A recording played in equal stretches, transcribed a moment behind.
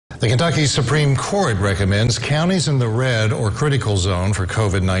The Kentucky Supreme Court recommends counties in the red or critical zone for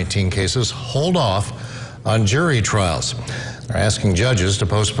COVID-19 cases hold off on jury trials. They're asking judges to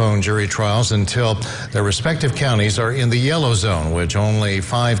postpone jury trials until their respective counties are in the yellow zone, which only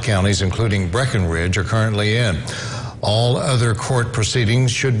 5 counties, including Breckenridge, are currently in. All other court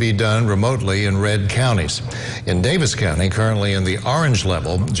proceedings should be done remotely in red counties. In Davis County, currently in the orange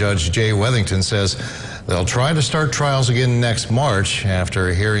level, Judge Jay Wethington says they'll try to start trials again next March after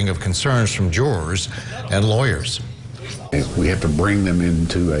a hearing of concerns from jurors and lawyers. We have to bring them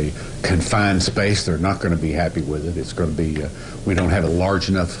into a confined space. They're not going to be happy with it. It's going to be, we don't have a large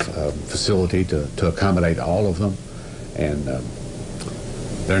enough facility to accommodate all of them. And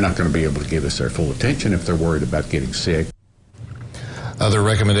they're not going to be able to give us their full attention if they're worried about getting sick. Other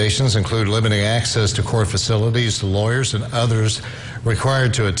recommendations include limiting access to court facilities to lawyers and others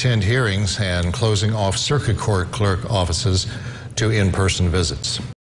required to attend hearings and closing off circuit court clerk offices to in-person visits.